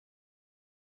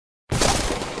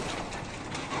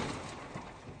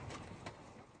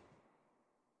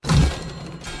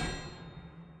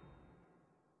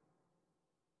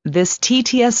This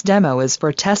TTS demo is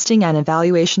for testing and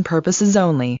evaluation purposes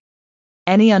only.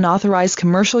 Any unauthorized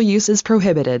commercial use is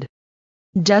prohibited.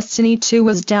 Destiny 2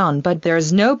 was down, but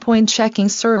there's no point checking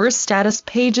server status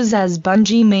pages as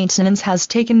Bungie maintenance has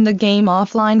taken the game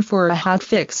offline for a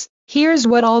hotfix. Here's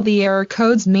what all the error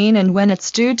codes mean and when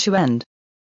it's due to end.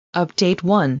 Update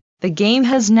 1. The game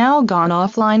has now gone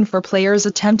offline for players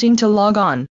attempting to log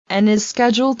on, and is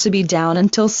scheduled to be down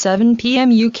until 7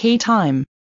 p.m. UK time.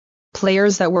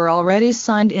 Players that were already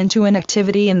signed into an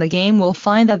activity in the game will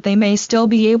find that they may still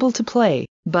be able to play,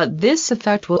 but this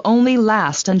effect will only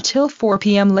last until 4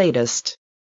 p.m. latest.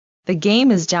 The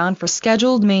game is down for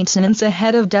scheduled maintenance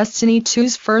ahead of Destiny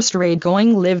 2's first raid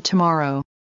going live tomorrow.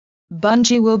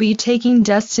 Bungie will be taking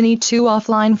Destiny 2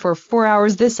 offline for 4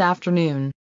 hours this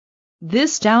afternoon.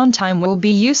 This downtime will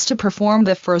be used to perform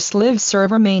the first live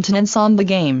server maintenance on the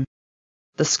game.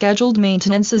 The scheduled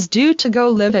maintenance is due to go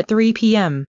live at 3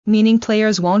 p.m., meaning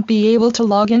players won't be able to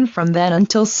log in from then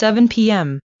until 7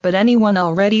 p.m., but anyone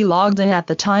already logged in at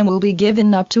the time will be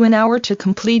given up to an hour to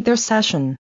complete their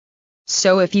session.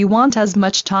 So if you want as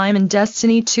much time in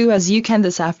Destiny 2 as you can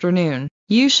this afternoon,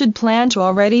 you should plan to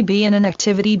already be in an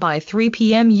activity by 3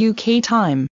 p.m. UK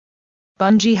time.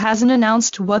 Bungie hasn't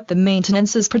announced what the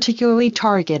maintenance is particularly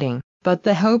targeting, but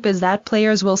the hope is that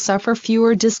players will suffer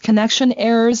fewer disconnection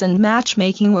errors and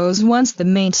matchmaking woes once the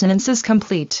maintenance is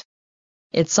complete.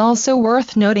 It's also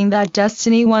worth noting that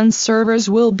Destiny 1 servers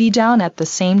will be down at the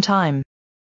same time.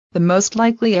 The most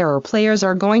likely error players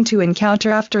are going to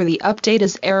encounter after the update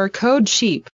is error code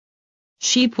sheep.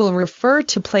 Sheep will refer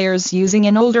to players using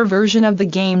an older version of the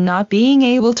game not being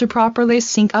able to properly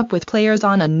sync up with players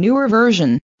on a newer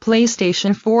version.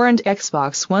 PlayStation 4 and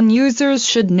Xbox One users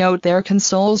should note their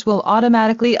consoles will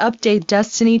automatically update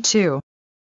Destiny 2.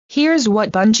 Here's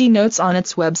what Bungie notes on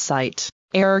its website.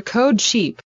 Error code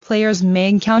sheep. Players may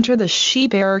encounter the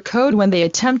sheep error code when they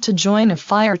attempt to join a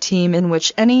fire team in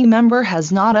which any member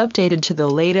has not updated to the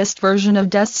latest version of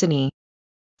Destiny.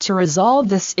 To resolve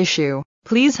this issue,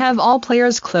 please have all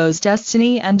players close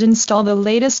Destiny and install the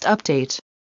latest update.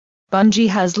 Bungie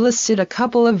has listed a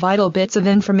couple of vital bits of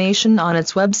information on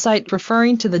its website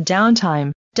referring to the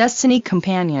downtime, Destiny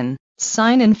Companion,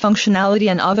 sign-in functionality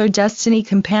and other Destiny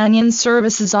Companion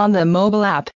services on the mobile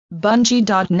app,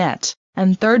 Bungie.net,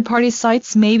 and third-party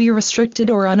sites may be restricted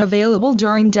or unavailable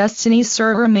during Destiny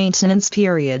server maintenance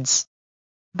periods.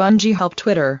 Bungie Help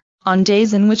Twitter. On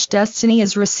days in which Destiny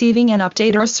is receiving an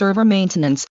update or server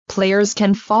maintenance, players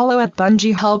can follow at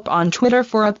Bungie Help on Twitter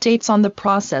for updates on the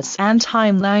process and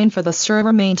timeline for the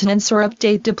server maintenance or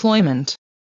update deployment.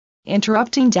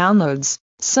 Interrupting downloads.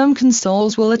 Some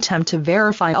consoles will attempt to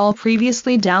verify all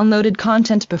previously downloaded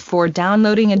content before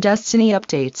downloading a Destiny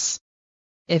updates.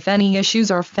 If any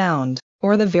issues are found,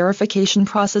 or the verification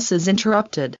process is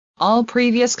interrupted, all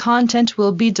previous content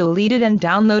will be deleted and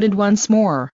downloaded once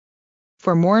more.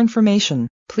 For more information,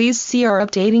 please see our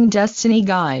Updating Destiny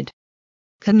guide.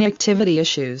 Connectivity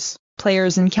issues.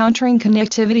 Players encountering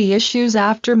connectivity issues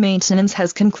after maintenance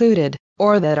has concluded,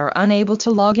 or that are unable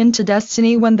to log into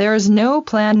Destiny when there is no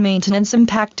planned maintenance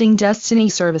impacting Destiny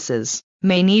services,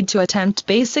 may need to attempt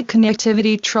basic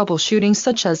connectivity troubleshooting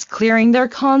such as clearing their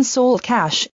console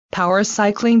cache, power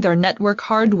cycling their network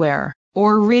hardware,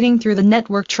 or reading through the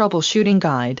network troubleshooting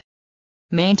guide.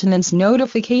 Maintenance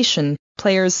notification.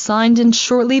 Players signed in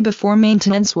shortly before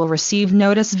maintenance will receive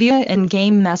notice via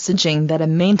in-game messaging that a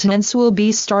maintenance will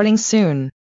be starting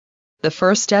soon. The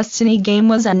first Destiny game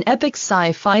was an epic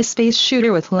sci-fi space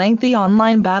shooter with lengthy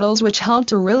online battles which helped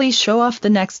to really show off the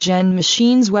next-gen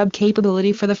machine's web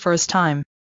capability for the first time.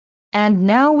 And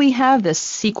now we have this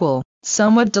sequel,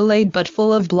 somewhat delayed but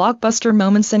full of blockbuster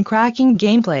moments and cracking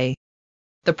gameplay.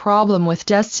 The problem with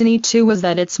Destiny 2 was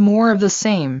that it's more of the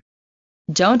same.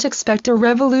 Don't expect a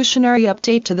revolutionary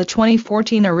update to the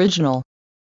 2014 original.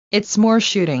 It's more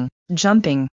shooting,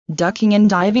 jumping, ducking and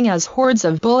diving as hordes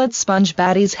of bullet sponge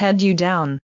baddies head you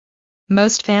down.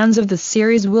 Most fans of the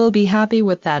series will be happy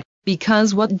with that,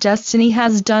 because what Destiny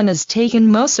has done is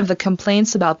taken most of the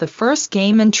complaints about the first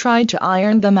game and tried to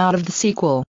iron them out of the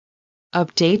sequel.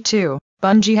 Update 2.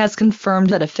 Bungie has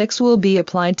confirmed that a fix will be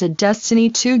applied to Destiny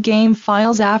 2 game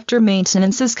files after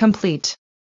maintenance is complete.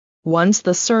 Once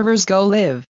the servers go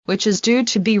live, which is due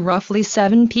to be roughly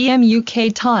 7 p.m.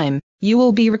 UK time, you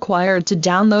will be required to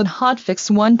download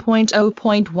hotfix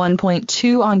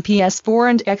 1.0.1.2 on PS4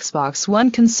 and Xbox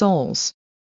One consoles.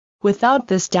 Without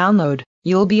this download,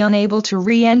 you'll be unable to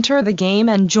re-enter the game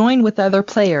and join with other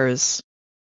players.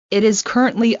 It is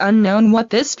currently unknown what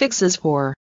this fix is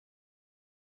for.